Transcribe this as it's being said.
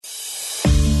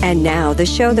And now, the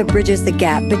show that bridges the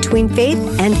gap between faith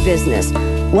and business.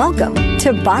 Welcome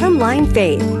to Bottom Line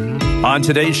Faith. On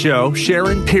today's show,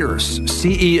 Sharon Pearce,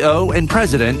 CEO and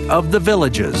President of The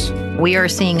Villages. We are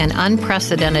seeing an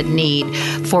unprecedented need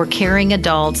for caring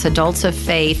adults of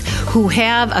faith who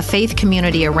have a faith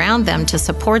community around them to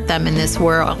support them in this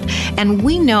world. And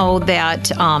we know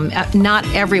that not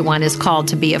everyone is called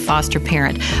to be a foster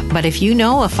parent. But if you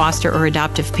know a foster or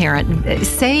adoptive parent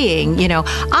saying,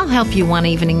 I'll help you one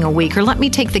evening a week, or let me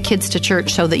take the kids to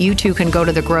church so that you two can go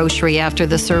to the grocery after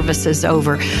the service is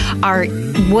over, are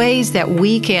ways that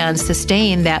we can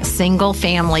sustain that single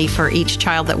family for each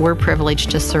child that we're privileged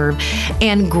to serve,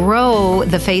 and grow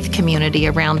the faith community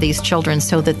around these children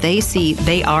so that they see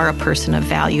they are a person of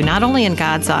value, not only in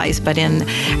God's eyes, but in,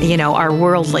 our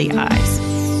worldly eyes.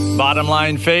 Bottom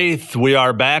Line Faith, we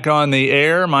are back on the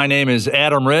air. My name is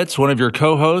Adam Ritz, one of your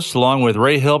co-hosts, along with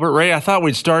Ray Hilbert. Ray, I thought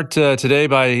we'd start today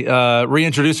by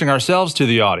reintroducing ourselves to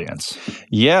the audience.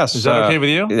 Yes. Is that okay with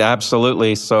you?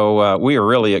 Absolutely. So we are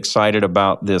really excited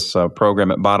about this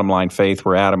program at Bottom Line Faith,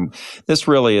 where Adam, this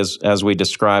really is, as we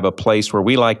describe, a place where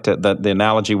we like to, the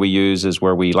analogy we use is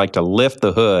where we like to lift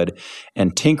the hood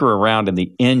and tinker around in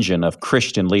the engine of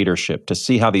Christian leadership to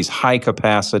see how these high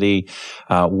capacity,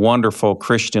 wonderful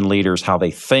Christian leaders, how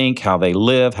they think, how they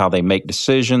live, how they make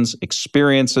decisions,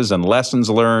 experiences, and lessons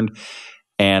learned.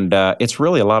 And it's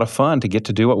really a lot of fun to get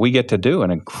to do what we get to do,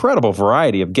 an incredible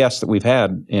variety of guests that we've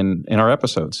had in our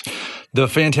episodes. The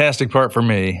fantastic part for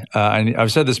me, and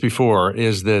I've said this before,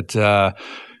 is that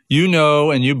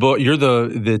and you book, you're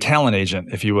the talent agent,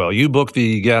 if you will. You book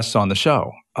the guests on the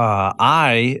show.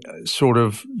 I sort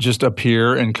of just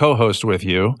appear and co-host with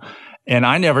you. And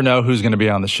I never know who's going to be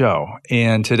on the show.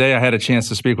 And today I had a chance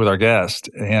to speak with our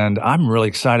guest, and I'm really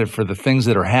excited for the things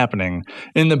that are happening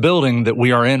in the building that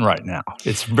we are in right now.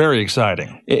 It's very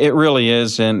exciting. It really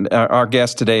is. And our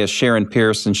guest today is Sharon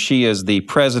Pearce, and she is the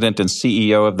president and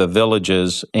CEO of The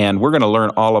Villages. And we're going to learn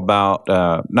all about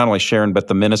not only Sharon, but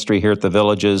the ministry here at The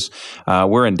Villages.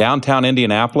 We're in downtown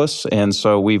Indianapolis, and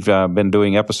so we've been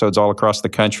doing episodes all across the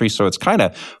country. So it's kind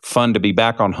of fun to be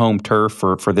back on home turf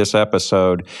for this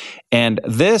episode. And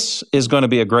this is going to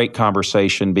be a great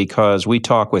conversation because we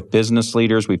talk with business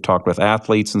leaders, we've talked with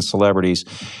athletes and celebrities,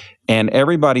 and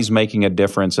everybody's making a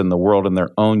difference in the world in their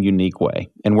own unique way.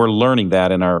 And we're learning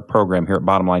that in our program here at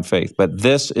Bottom Line Faith. But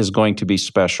this is going to be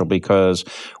special because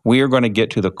we are going to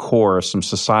get to the core of some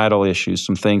societal issues,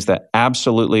 some things that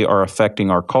absolutely are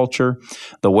affecting our culture,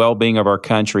 the well-being of our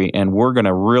country, and we're going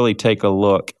to really take a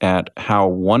look at how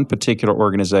one particular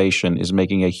organization is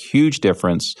making a huge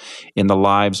difference in the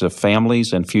lives of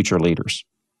families and future leaders.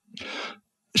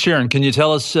 Sharon, can you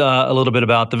tell us a little bit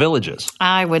about The Villages?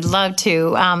 I would love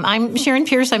to. I'm Sharon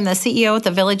Pearce. I'm the CEO at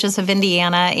The Villages of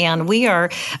Indiana, and we are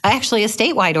actually a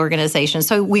statewide organization.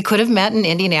 So we could have met in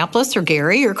Indianapolis or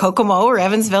Gary or Kokomo or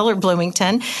Evansville or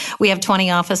Bloomington. We have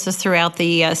 20 offices throughout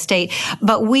the state.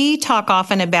 But we talk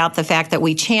often about the fact that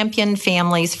we champion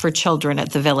families for children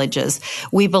at The Villages.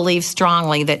 We believe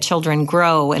strongly that children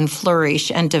grow and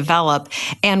flourish and develop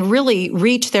and really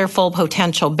reach their full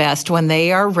potential best when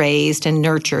they are raised and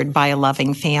nurtured by a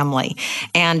loving family.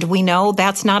 And we know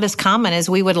that's not as common as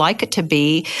we would like it to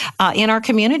be in our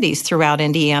communities throughout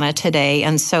Indiana today.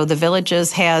 And so The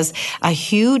Villages has a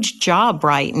huge job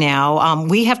right now.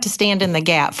 We have to stand in the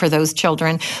gap for those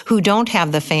children who don't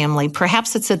have the family.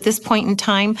 Perhaps it's at this point in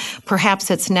time,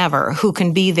 perhaps it's never, who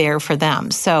can be there for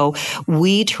them. So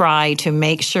we try to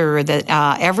make sure that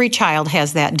every child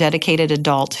has that dedicated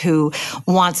adult who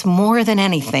wants more than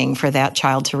anything for that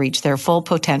child to reach their full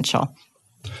potential.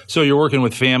 So you're working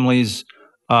with families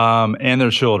and their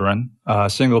children,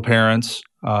 single parents,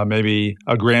 maybe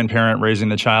a grandparent raising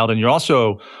the child, and you're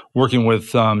also working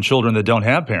with children that don't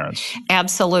have parents.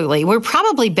 Absolutely. We're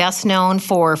probably best known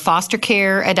for foster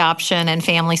care, adoption, and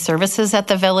family services at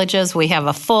The Villages. We have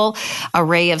a full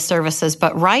array of services.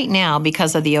 But right now,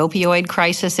 because of the opioid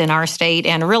crisis in our state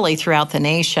and really throughout the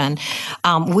nation,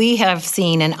 we have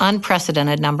seen an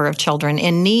unprecedented number of children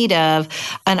in need of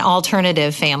an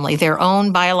alternative family. Their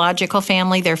own biological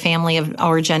family, their family of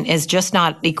origin, is just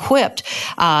not equipped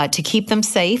to keep them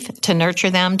safe, to nurture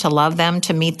them, to love them,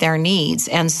 to meet their needs.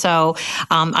 And so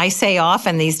I say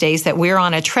often these days that we're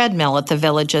on a treadmill at The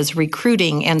Villages,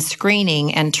 recruiting and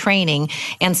screening and training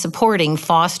and supporting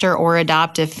foster or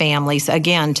adoptive families,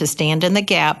 again, to stand in the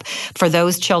gap for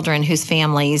those children whose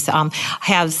families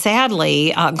have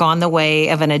sadly gone the way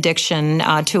of an addiction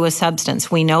to a substance.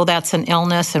 We know that's an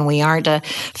illness, and we aren't a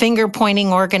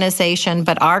finger-pointing organization,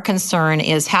 but our concern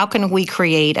is how can we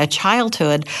create a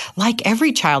childhood like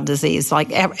every child disease, like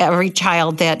like every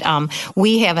child that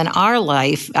we have in our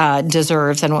life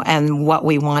deserves and what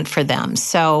we want for them.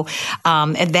 So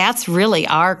and that's really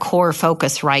our core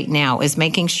focus right now, is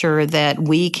making sure that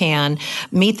we can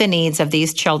meet the needs of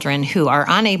these children who are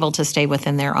unable to stay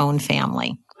within their own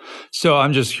family. So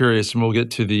I'm just curious, and we'll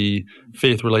get to the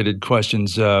faith-related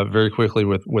questions very quickly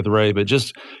with Ray, but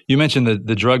just, you mentioned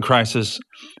the drug crisis,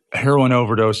 heroin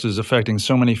overdoses affecting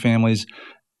so many families.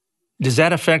 Does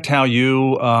that affect how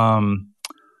you,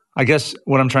 I guess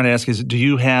what I'm trying to ask is, do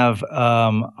you have,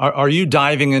 are you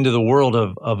diving into the world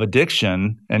of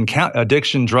addiction and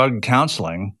addiction drug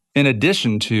counseling in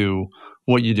addition to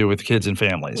what you do with kids and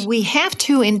families? We have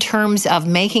to, in terms of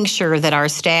making sure that our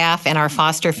staff and our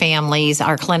foster families,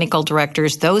 our clinical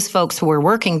directors, those folks who are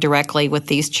working directly with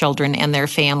these children and their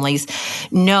families,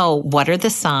 know what are the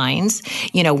signs,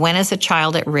 when is a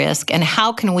child at risk, and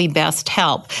how can we best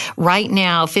help. Right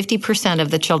now, 50% of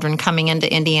the children coming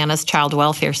into Indiana's child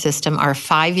welfare system are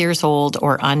 5 years old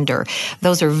or under.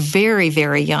 Those are very,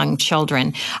 very young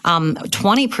children.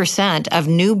 20% of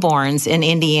newborns in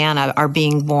Indiana are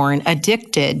being born addicted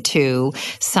to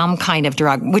some kind of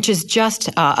drug, which is just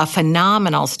a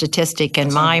phenomenal statistic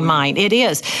in my mind. It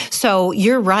is. So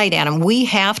you're right, Adam. We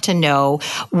have to know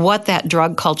what that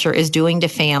drug culture is doing to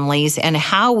families and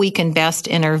how we can best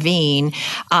intervene,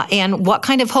 and what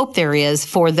kind of hope there is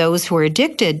for those who are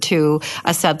addicted to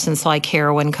a substance like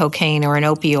heroin, cocaine, or an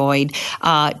opioid,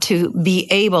 to be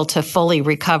able to fully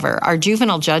recover. Our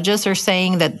juvenile judges are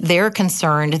saying that they're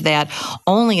concerned that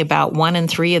only about 1 in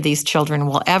 3 of these children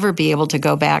will ever be able to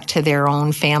go back to their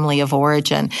own family of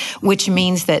origin, which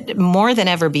means that more than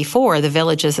ever before, the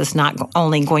Villages is not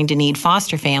only going to need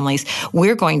foster families,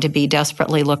 we're going to be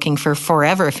desperately looking for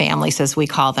forever families, as we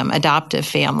call them, adoptive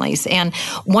families. And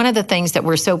one of the things that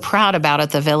we're so proud about at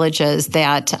the Villages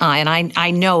that, and I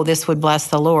know this would bless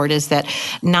the Lord, is that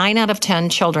 9 out of 10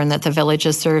 children that the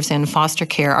Villages serves in foster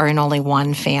care are in only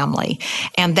one family.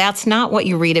 And that's not what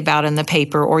you read about in the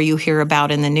paper or you hear about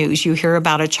in the news. You hear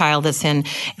about a child that's in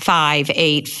 5,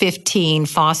 8, 15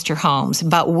 foster homes.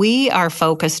 But we are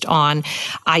focused on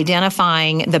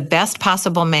identifying the best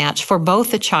possible match for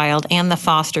both the child and the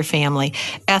foster family,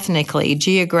 ethnically,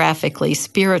 geographically,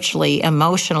 spiritually,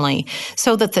 emotionally,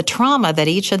 so that the trauma that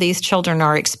each of these children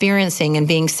are experiencing and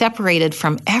being separated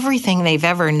from everything they've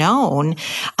ever known,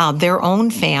 their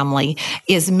own family,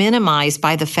 is minimized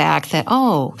by the fact that,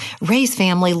 oh, Ray's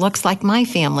family looks like my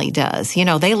family does.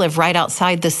 They live right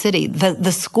outside the city.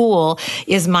 The school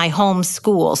is my home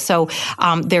school. So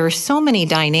there are so many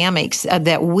dynamics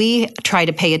that we try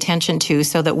to pay attention to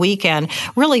so that we can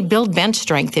really build bench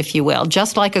strength, if you will,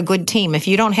 just like a good team. If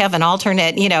you don't have an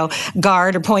alternate,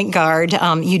 guard or point guard,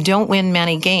 you don't win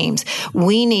many games.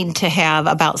 We need to have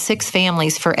about 6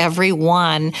 families for every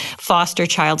one foster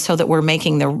child so that we're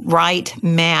making the right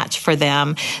match for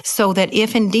them, so that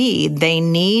if indeed they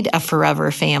need a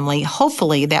forever family,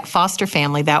 hopefully that foster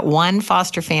family, that one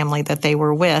foster family that they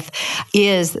were with,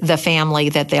 is the family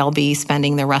that they'll be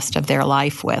spending the rest of their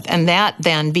life with. And that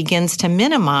then begins to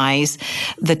minimize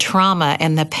the trauma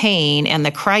and the pain and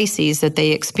the crises that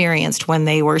they experienced when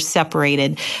they were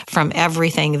separated from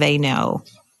everything they know.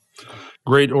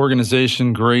 Great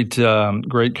organization, great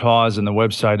cause, and the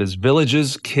website is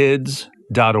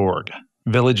villageskids.org.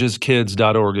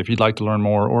 Villageskids.org if you'd like to learn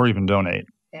more or even donate.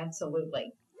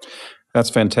 Absolutely.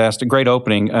 That's fantastic. Great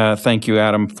opening. Thank you,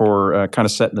 Adam, for kind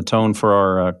of setting the tone for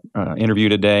our interview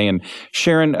today. And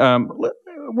Sharon,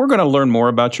 we're going to learn more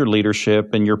about your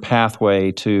leadership and your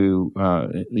pathway to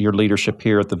your leadership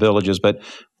here at the Villages, but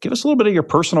give us a little bit of your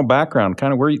personal background,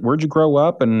 kind of where'd you grow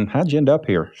up and how'd you end up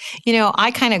here?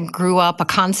 I kind of grew up a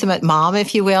consummate mom,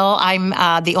 if you will. I'm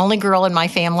the only girl in my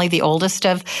family, the oldest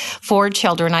of 4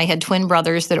 children. I had twin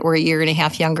brothers that were a year and a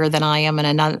half younger than I am,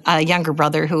 and a younger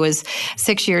brother who was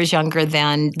 6 years younger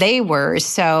than they were.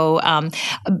 So,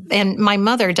 and my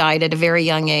mother died at a very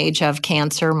young age of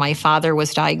cancer. My father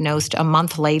was diagnosed a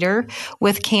month later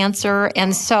with cancer.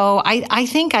 And so I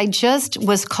think I just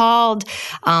was called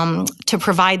to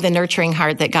provide the nurturing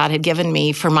heart that God had given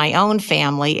me for my own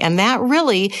family. And that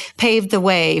really paved the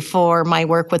way for my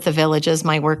work with the Villages,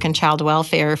 my work in child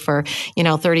welfare for,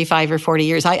 35 or 40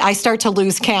 years. I start to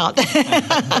lose count.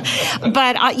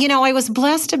 But, I was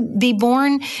blessed to be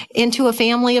born into a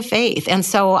family of faith. And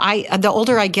so the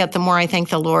older I get, the more I thank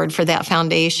the Lord for that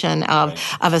foundation of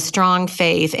a strong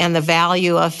faith and the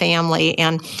value of family.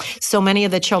 And so many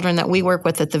of the children that we work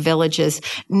with at the Villages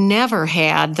never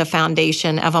had the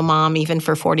foundation of a mom, even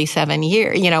for 47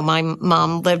 years. My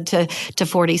mom lived to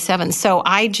 47. So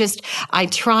I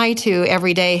try to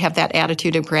every day have that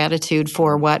attitude of gratitude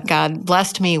for what God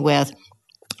blessed me with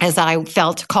as I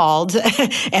felt called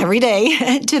every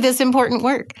day to this important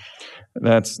work.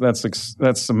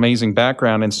 That's amazing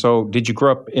background. And so, did you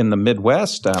grow up in the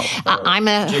Midwest? I'm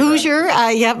a Hoosier.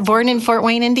 Born in Fort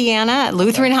Wayne, Indiana,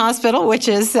 Lutheran Hospital, which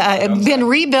has been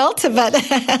rebuilt. But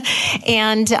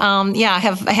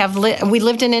we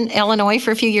lived in Illinois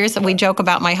for a few years. We joke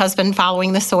about my husband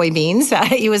following the soybeans.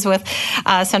 He was with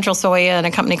Central Soya and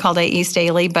a company called East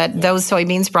Daily, but those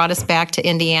soybeans brought us back to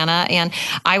Indiana. And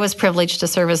I was privileged to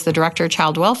serve as the director of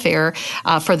child welfare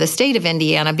for the state of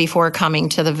Indiana before coming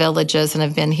to the Villages, and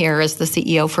have been here as the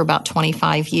CEO for about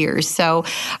 25 years. So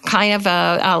kind of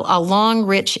a long,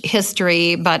 rich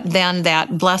history, but then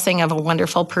that blessing of a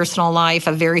wonderful personal life,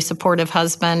 a very supportive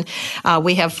husband.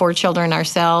 We have 4 children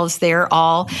ourselves. They're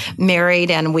all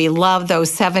married, and we love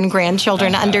those 7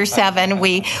 grandchildren under 7.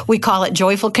 We call it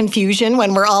joyful confusion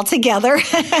when we're all together.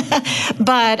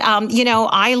 But,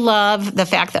 I love the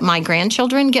fact that my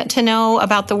grandchildren get to know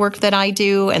about the work that I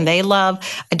do, and they love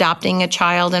adopting a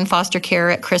child in foster care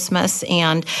at Christmas.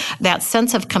 And that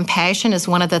sense of compassion is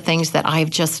one of the things that I've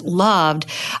just loved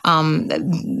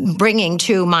bringing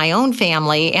to my own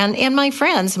family and my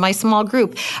friends, my small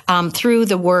group, through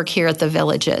the work here at the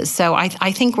Villages. So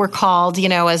I think we're called,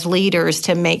 as leaders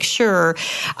to make sure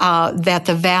that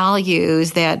the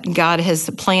values that God has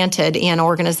planted in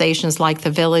organizations like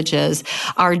the Villages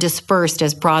are dispersed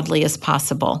as broadly as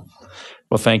possible.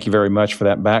 Well, thank you very much for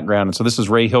that background. And so this is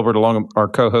Ray Hilbert along with our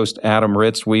co-host Adam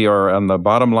Ritz. We are on the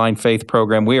Bottom Line Faith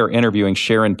program. We are interviewing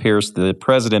Sharon Pearce, the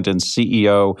president and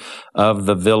CEO of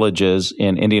the Villages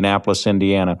in Indianapolis,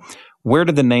 Indiana. Where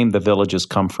did the name The Villages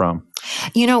come from?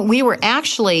 We were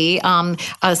actually a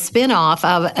spinoff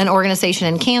of an organization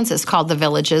in Kansas called The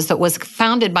Villages that was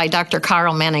founded by Dr.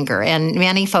 Carl Menninger. And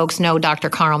many folks know Dr.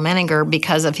 Carl Menninger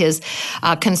because of his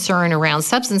concern around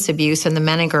substance abuse in the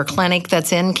Menninger Clinic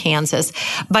that's in Kansas.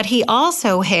 But he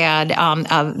also had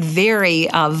a very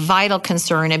vital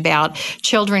concern about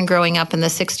children growing up in the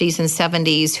 60s and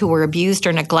 70s who were abused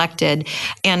or neglected,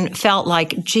 and felt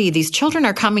like, these children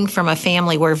are coming from a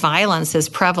family where violence is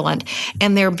prevalent,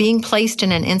 and they're being placed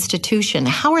in an institution.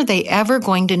 How are they ever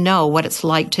going to know what it's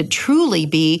like to truly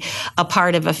be a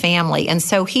part of a family? And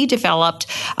so he developed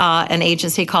an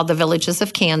agency called the Villages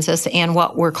of Kansas, and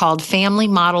what were called family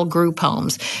model group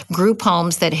homes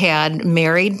that had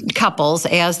married couples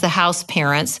as the house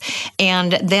parents,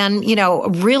 and then,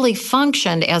 really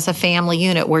functioned as a family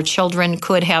unit where children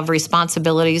could have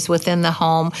responsibilities within the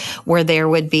home, where there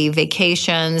would be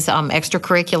vacations,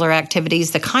 extracurricular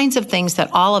activities, the kinds of things that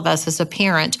all of us as a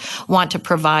parent want to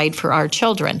provide for our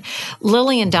children.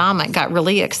 Lily Endowment got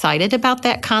really excited about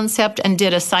that concept and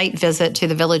did a site visit to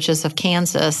the Villages of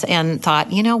Kansas and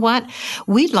thought, you know what?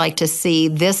 We'd like to see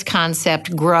this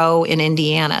concept grow in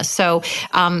Indiana. So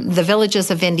the Villages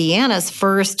of Indiana's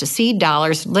first seed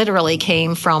dollars literally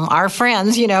came from our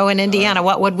friends, in Indiana.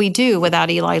 What would we do without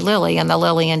Eli Lilly and the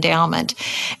Lilly Endowment?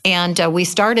 And we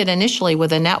started initially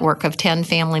with a network of 10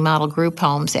 family model group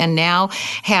homes, and now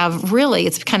have really,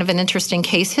 it's kind of an interesting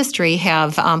case history,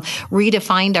 have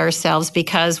redefined ourselves,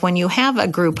 because when you have a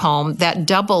group home, that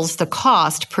doubles the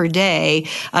cost per day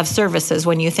of services.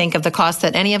 When you think of the cost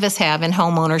that any of us have in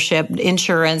home ownership,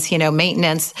 insurance,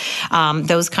 maintenance,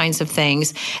 those kinds of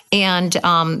things. And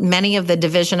many of the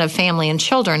Division of Family and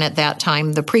Children at that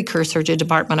time, the precursor to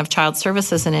Department of Child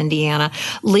Services in Indiana,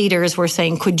 leaders were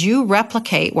saying, could you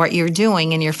replicate what you're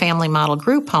doing in your family model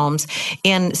group homes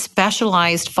in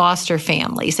specialized foster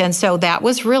families? And so that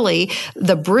was really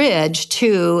the bridge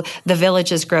to the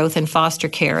Villages' growth in foster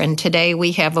care. And today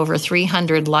we have over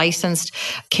 300 licensed,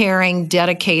 caring,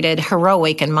 dedicated,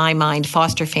 heroic, in my mind,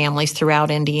 foster families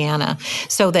throughout Indiana.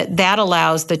 So that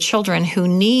allows the children who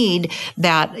need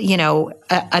that,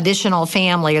 additional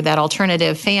family or that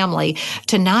alternative family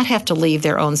to not have to leave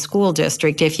their own school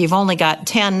district. If you've only got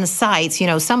 10 sites,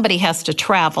 somebody has to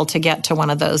travel to get to one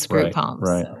of those group homes.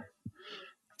 Right.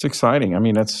 It's exciting. I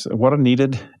mean, that's what a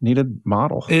needed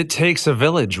model. It takes a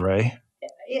village, Ray.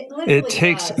 It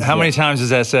takes, how many times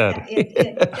is that said?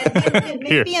 It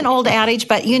may be an old adage,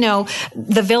 but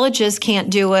the Villages can't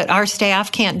do it. Our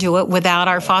staff can't do it without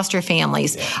our foster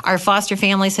families. Our foster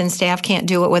families and staff can't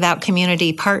do it without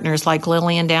community partners like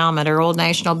Lilly Endowment or Old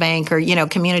National Bank, or,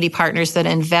 community partners that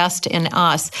invest in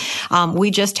us.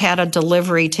 We just had a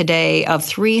delivery today of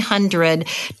 300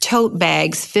 tote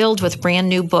bags filled with brand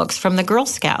new books from the Girl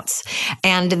Scouts.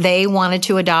 And they wanted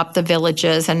to adopt the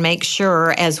Villages and make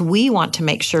sure, as we want to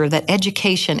make make sure that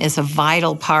education is a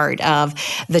vital part of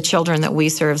the children that we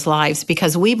serve's lives,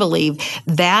 because we believe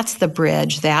that's the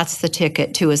bridge, that's the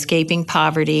ticket to escaping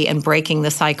poverty and breaking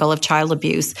the cycle of child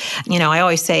abuse. I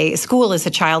always say school is a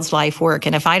child's life work,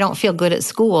 and if I don't feel good at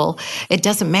school, it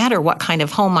doesn't matter what kind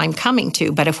of home I'm coming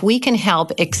to. But if we can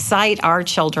help excite our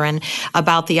children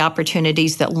about the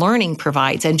opportunities that learning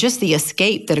provides and just the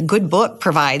escape that a good book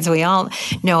provides, we all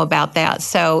know about that.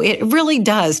 So it really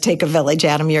does take a village,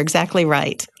 Adam. You're exactly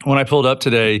right. When I pulled up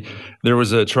today, there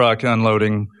was a truck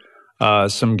unloading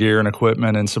some gear and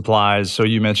equipment and supplies. So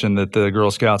you mentioned that the Girl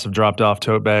Scouts have dropped off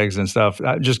tote bags and stuff.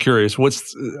 I'm just curious,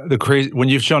 what's the crazy, when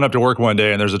you've shown up to work one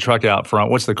day and there's a truck out front,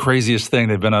 what's the craziest thing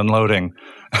they've been unloading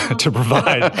to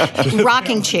provide?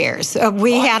 Rocking chairs.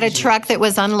 We had a truck that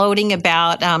was unloading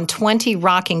about 20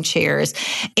 rocking chairs.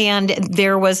 And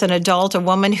there was an adult, a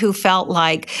woman who felt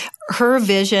like her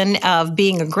vision of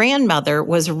being a grandmother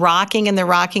was rocking in the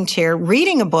rocking chair,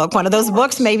 reading a book, one of those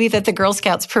books maybe that the Girl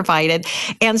Scouts provided.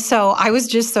 And so I was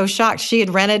just so shocked. She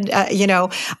had rented,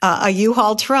 a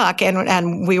U-Haul truck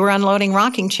and we were unloading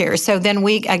rocking chairs. So then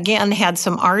we again had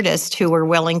some artists who were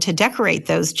willing to decorate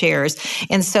those chairs.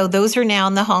 And so those are now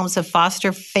in the homes of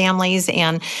foster families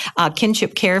and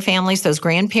kinship care families, those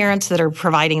grandparents that are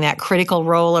providing that critical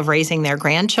role of raising their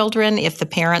grandchildren if the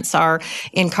parents are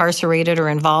incarcerated or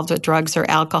involved with drugs or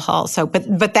alcohol. So,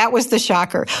 but that was the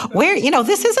shocker. Where,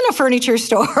 this isn't a furniture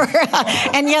store.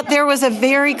 And yet there was a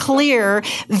very clear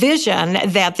vision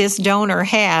that this donor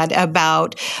had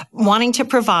about wanting to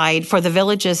provide for the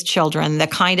village's children the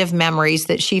kind of memories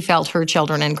that she felt her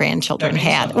children and grandchildren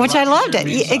had, which I loved it.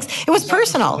 It was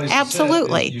personal.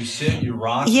 Absolutely. You sit, you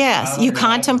rock. Yes. You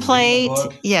contemplate.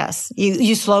 Yes.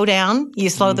 You slow down. You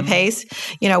slow the pace.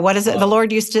 What is it? The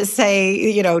Lord used to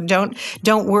say,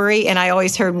 don't worry. And I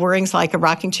always heard worrying's like a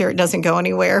rocking chair. It doesn't go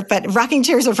anywhere. But rocking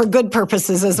chairs are for good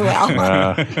purposes as well.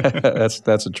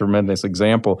 That's a tremendous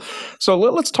example. So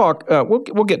let's talk.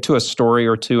 We'll get to a story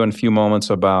or two in a few moments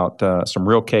about some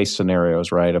real case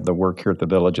scenarios, right, of the work here at the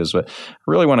Villages. But I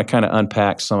really want to kind of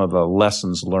unpack some of the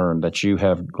lessons learned that you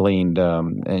have gleaned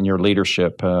in your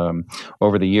leadership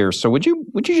over the years. So would you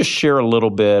just share a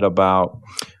little bit about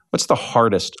what's the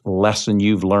hardest lesson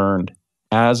you've learned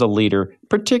as a leader,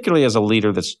 particularly as a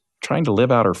leader that's trying to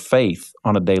live out her faith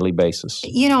on a daily basis?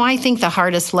 I think the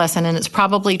hardest lesson, and it's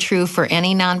probably true for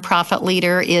any nonprofit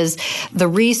leader, is the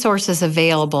resources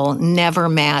available never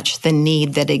match the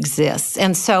need that exists.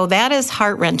 And so that is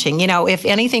heart-wrenching. If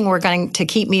anything were going to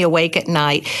keep me awake at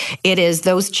night, it is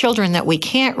those children that we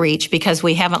can't reach because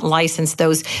we haven't licensed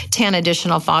those 10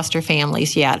 additional foster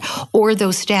families yet, or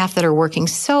those staff that are working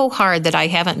so hard that I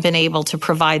haven't been able to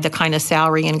provide the kind of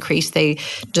salary increase they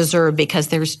deserve because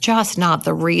there's just not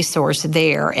the resource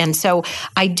there. And so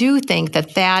I do think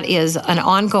that is an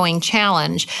ongoing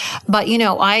challenge. But,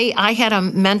 I had a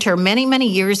mentor many, many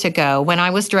years ago when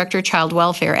I was director of child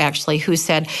welfare, actually, who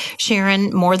said,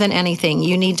 Sharon, more than anything,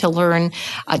 you need to learn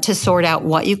to sort out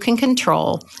what you can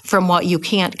control from what you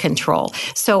can't control.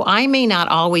 So I may not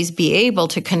always be able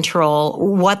to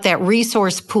control what that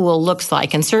resource pool looks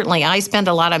like. And certainly I spend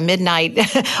a lot of midnight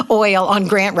oil on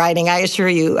grant writing, I assure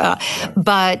you.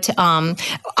 But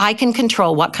I can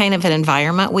control what kind of an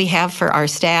environment we have for our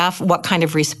staff, what kind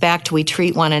of respect we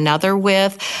treat one another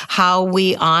with, how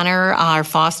we honor our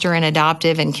foster and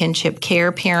adoptive and kinship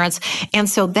care parents. And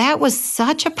so that was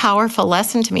such a powerful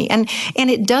lesson to me. And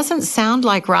it doesn't sound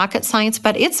like rocket science,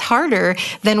 but it's harder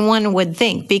than one would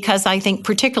think, because I think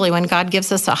particularly when God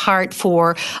gives us a heart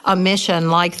for a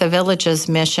mission like the Villages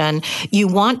mission, you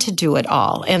want to do it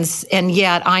all. And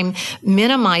yet I'm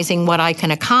minimizing what I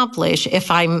can accomplish if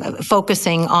I'm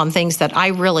focusing on things that I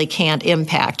really can't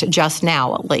impact just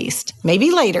now, at least.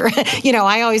 Maybe later.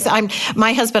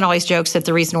 My husband always jokes that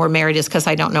the reason we're married is because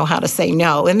I don't know how to say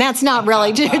no. And that's not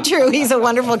really true. He's a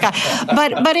wonderful guy.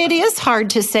 But it is hard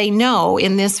to say no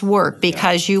in this work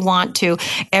because you want to,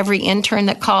 every intern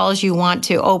that calls, you want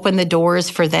to open the doors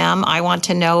for them. I want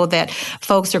to know that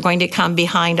folks are going to come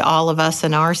behind all of us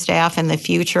and our staff in the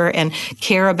future and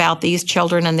care about these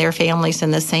children and their families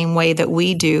in the same way that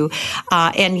we do.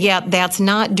 And yet that's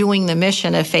not doing the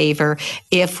mission a favor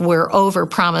if we're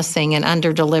over-promising and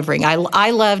under-delivering.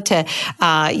 I love to,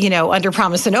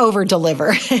 under-promise and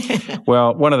over-deliver.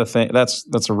 Well, one of the things,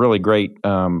 that's a really great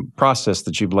process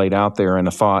that you've laid out there, and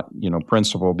a thought,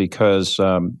 principle, because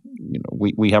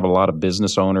we have a lot of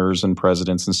business owners and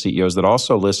presidents and CEOs that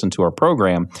also listen to our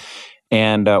program.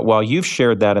 And while you've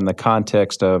shared that in the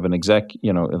context of an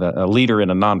a leader in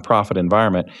a nonprofit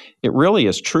environment, it really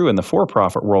is true in the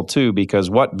for-profit world too, because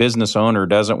what business owner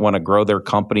doesn't want to grow their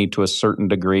company to a certain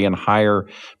degree and hire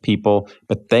people,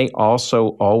 but they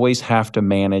also always have to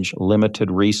manage limited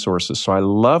resources. So I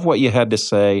love what you had to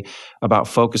say about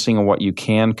focusing on what you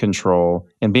can control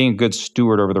and being a good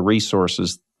steward over the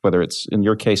resources, whether it's, in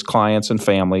your case, clients and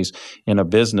families. In a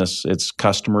business, it's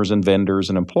customers and vendors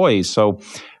and employees. So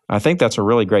I think that's a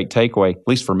really great takeaway, at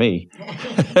least for me.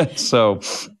 So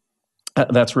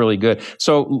that's really good.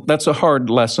 So that's a hard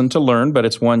lesson to learn, but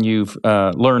it's one you've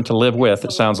learned to live with,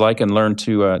 it sounds like, and learned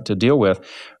to deal with.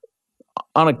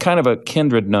 On a kind of a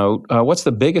kindred note, what's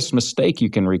the biggest mistake you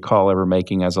can recall ever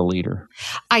making as a leader?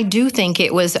 I do think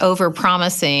it was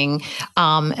over-promising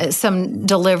some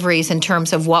deliveries in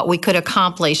terms of what we could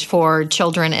accomplish for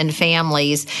children and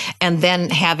families, and then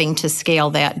having to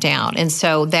scale that down. And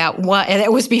so and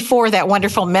it was before that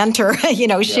wonderful mentor,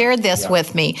 shared this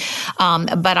with me.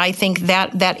 But I think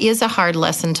that is a hard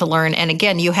lesson to learn. And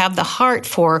again, you have the heart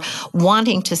for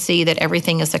wanting to see that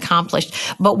everything is accomplished.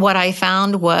 But what I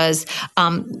found was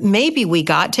maybe we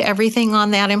got to everything on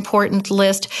that important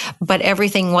list, but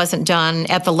everything wasn't done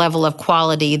at the level of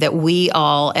quality that we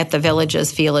all at the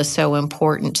Villages feel is so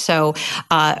important. So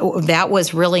that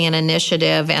was really an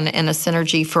initiative and a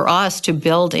synergy for us to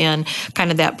build in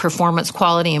kind of that performance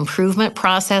quality improvement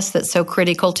process that's so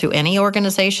critical to any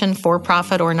organization,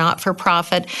 for-profit or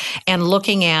not-for-profit, and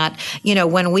looking at,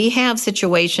 when we have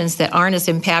situations that aren't as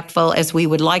impactful as we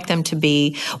would like them to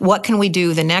be, what can we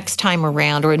do the next time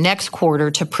around or next quarter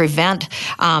to prevent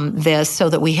this so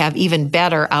that we have even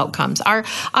better outcomes. Our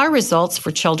results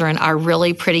for children are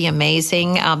really pretty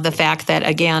amazing. The fact that,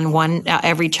 again,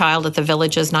 every child at the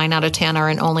Villages, 9 out of 10 are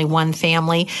in only one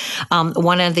family.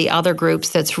 One of the other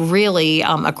groups that's really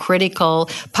a critical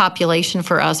population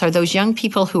for us are those young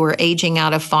people who are aging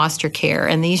out of foster care.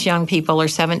 And these young people are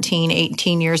 17,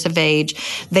 18 years of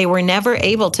age. They were never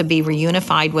able to be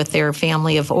reunified with their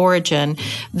family of origin.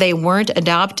 They weren't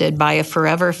adopted by a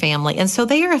forever family. And so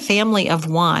they are a family of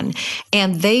one,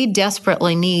 and they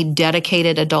desperately need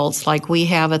dedicated adults like we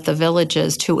have at the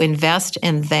Villages to invest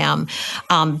in them.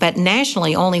 But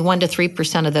nationally, only 1% to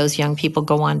 3% of those young people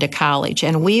go on to college.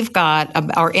 And we've got,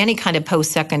 or any kind of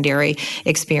post-secondary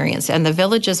experience. And the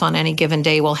Villages on any given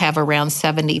day will have around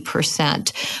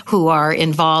 70% who are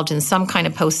involved in some kind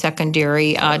of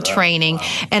post-secondary training,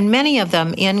 and many of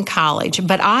them in college.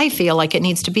 But I feel like it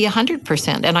needs to be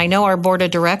 100%. And I know our board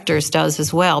of directors does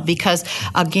as well, because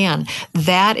again,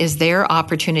 that is their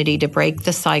opportunity to break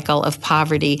the cycle of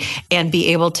poverty and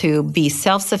be able to be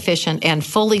self-sufficient and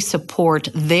fully support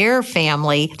their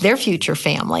family, their future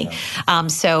family.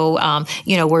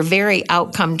 We're very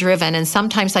outcome driven. And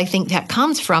sometimes I think that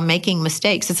comes from making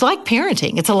mistakes. It's like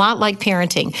parenting. It's a lot like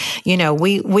parenting.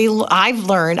 I've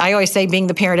learned, I always say being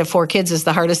the parent of 4 kids is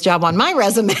the hardest job on my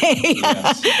resume.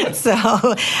 Yes.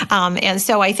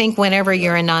 So I think whenever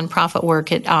you're in nonprofit work,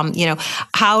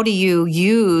 how do you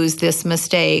use this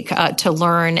mistake to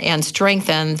learn and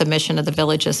strengthen the mission of the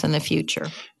Villages in the future?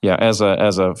 Yeah, as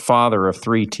a father of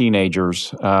 3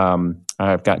 teenagers,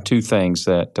 I've got 2 things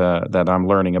that I'm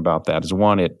learning about that. Is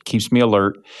one, it keeps me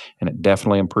alert, and it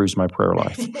definitely improves my prayer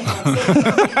life.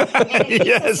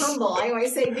 Yes, humble. I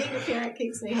always say being a parent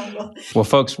keeps me humble. Well,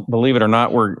 folks, believe it or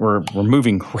not, we're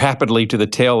moving rapidly to the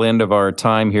tail end of our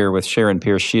time here with Sharon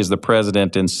Pearce. She is the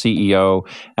president and CEO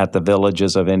at the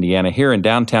Villages of Indiana here in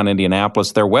downtown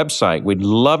Indianapolis. Their website, we'd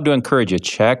love to encourage you,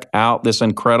 check out this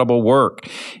incredible work.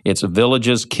 It's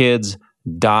villageskids.org.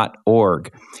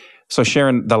 So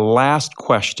Sharon, the last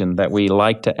question that we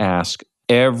like to ask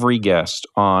every guest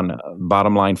on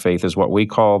Bottom Line Faith is what we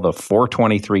call the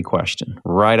 423 question,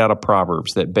 right out of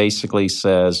Proverbs, that basically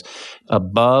says,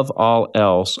 above all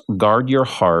else, guard your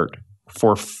heart,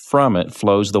 for from it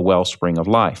flows the wellspring of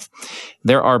life.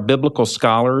 There are biblical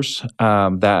scholars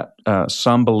that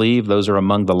some believe those are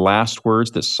among the last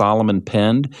words that Solomon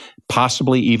penned,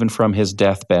 possibly even from his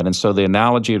deathbed. And so the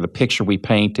analogy or the picture we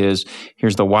paint is,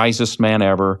 here's the wisest man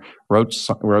ever, wrote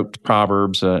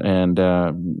Proverbs, and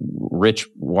rich,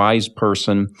 wise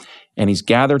person, and he's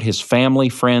gathered his family,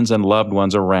 friends, and loved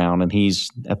ones around, and he's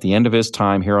at the end of his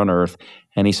time here on earth,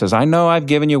 and he says, I know I've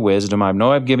given you wisdom, I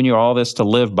know I've given you all this to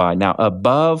live by. Now,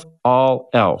 above all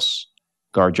else,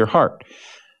 guard your heart.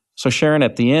 So Sharon,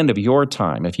 at the end of your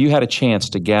time, if you had a chance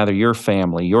to gather your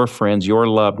family, your friends, your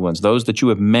loved ones, those that you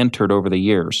have mentored over the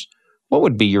years, what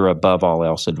would be your above all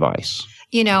else advice?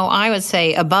 I would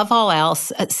say above all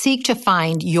else, seek to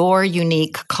find your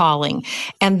unique calling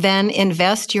and then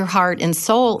invest your heart and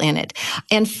soul in it.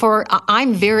 And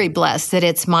I'm very blessed that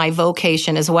it's my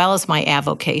vocation as well as my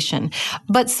avocation.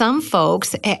 But some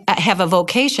folks have a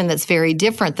vocation that's very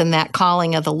different than that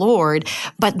calling of the Lord,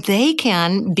 but they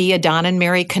can be a Don and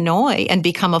Mary Kanoy and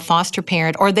become a foster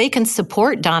parent, or they can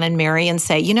support Don and Mary and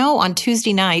say, on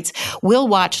Tuesday nights, we'll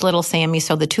watch Little Sammy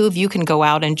so the two of you can go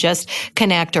out and just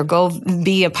connect or go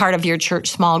be a part of your church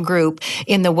small group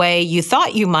in the way you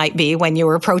thought you might be when you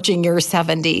were approaching your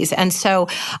 70s. And so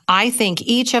I think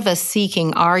each of us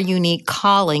seeking our unique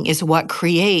calling is what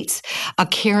creates a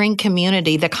caring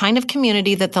community, the kind of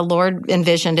community that the Lord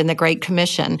envisioned in the Great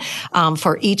Commission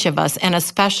for each of us, and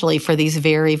especially for these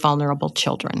very vulnerable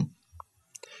children.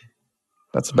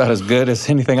 That's about as good as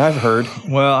anything I've heard.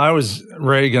 Well, I was,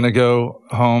 Ray, going to go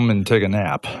home and take a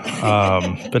nap.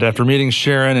 But after meeting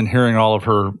Sharon and hearing all of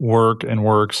her work and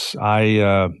works,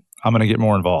 I'm going to get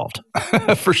more involved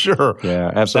for sure. Yeah,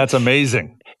 absolutely. That's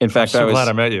amazing. In fact, I'm so glad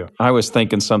I met you. I was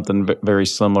thinking something very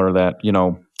similar that,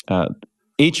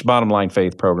 each Bottom Line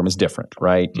Faith program is different,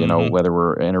 right? Whether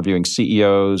we're interviewing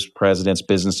CEOs, presidents,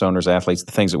 business owners, athletes,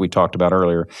 the things that we talked about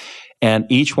earlier. And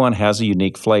each one has a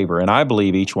unique flavor. And I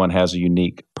believe each one has a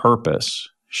unique purpose.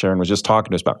 Sharon was just talking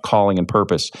to us about calling and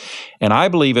purpose. And I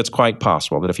believe it's quite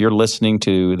possible that if you're listening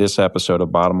to this episode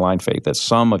of Bottom Line Faith, that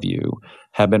some of you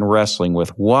have been wrestling with,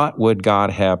 what would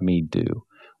God have me do?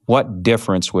 What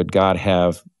difference would God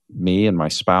have me and my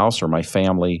spouse or my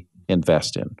family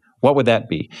invest in? What would that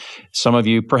be? Some of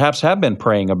you perhaps have been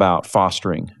praying about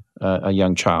fostering a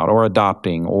young child or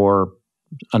adopting or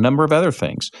a number of other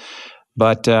things.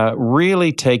 But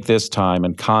really take this time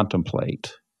and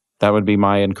contemplate. That would be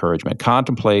my encouragement.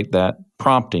 Contemplate that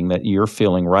prompting that you're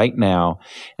feeling right now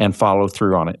and follow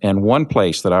through on it. And one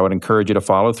place that I would encourage you to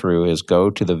follow through is go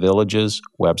to the Villages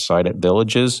website at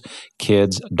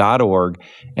villageskids.org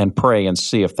and pray and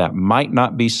see if that might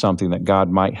not be something that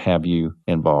God might have you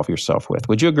involve yourself with.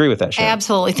 Would you agree with that, Sharon?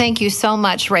 Absolutely. Thank you so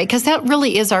much, Ray, because that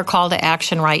really is our call to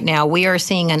action right now. We are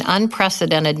seeing an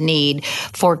unprecedented need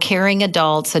for caring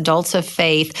adults of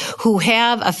faith who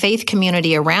have a faith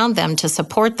community around them to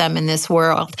support them in this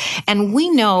world. And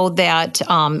we know that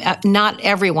not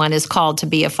everyone is called to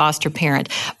be a foster parent,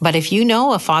 but if you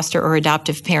know a foster or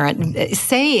adoptive parent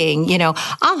saying,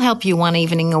 I'll help you one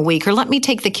evening a week, or let me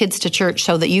take the kids to church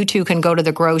so that you two can go to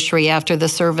the grocery after the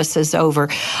service is over,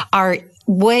 are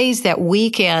ways that we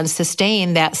can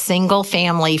sustain that single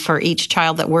family for each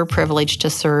child that we're privileged to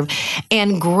serve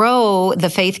and grow the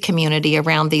faith community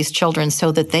around these children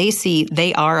so that they see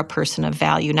they are a person of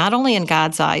value, not only in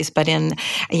God's eyes, but in,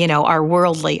 our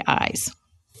worldly eyes.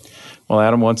 Well,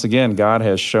 Adam, once again, God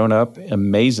has shown up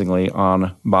amazingly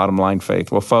on Bottom Line Faith.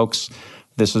 Well, folks,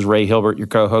 this is Ray Hilbert, your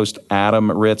co-host,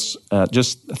 Adam Ritz,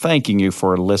 just thanking you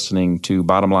for listening to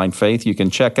Bottom Line Faith. You can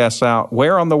check us out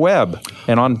where on the web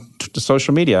and on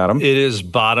social media, Adam? It is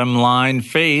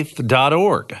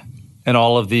bottomlinefaith.org. And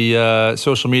all of the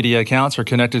social media accounts are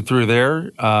connected through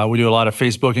there. We do a lot of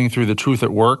Facebooking through the Truth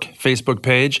at Work Facebook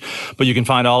page, but you can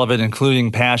find all of it,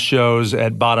 including past shows,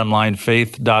 at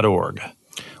bottomlinefaith.org.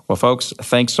 Well, folks,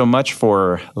 thanks so much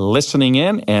for listening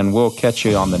in, and we'll catch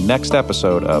you on the next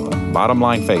episode of Bottom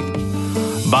Line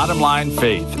Faith. Bottom Line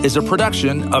Faith is a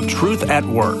production of Truth at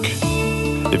Work.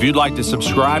 If you'd like to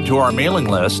subscribe to our mailing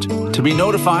list to be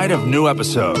notified of new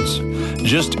episodes,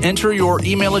 just enter your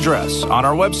email address on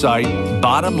our website,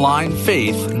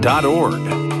 bottomlinefaith.org.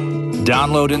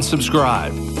 Download and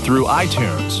subscribe through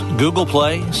iTunes, Google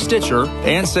Play, Stitcher,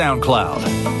 and SoundCloud.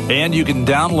 And you can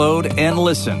download and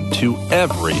listen to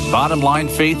every Bottom Line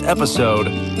Faith episode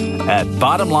at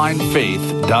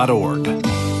bottomlinefaith.org.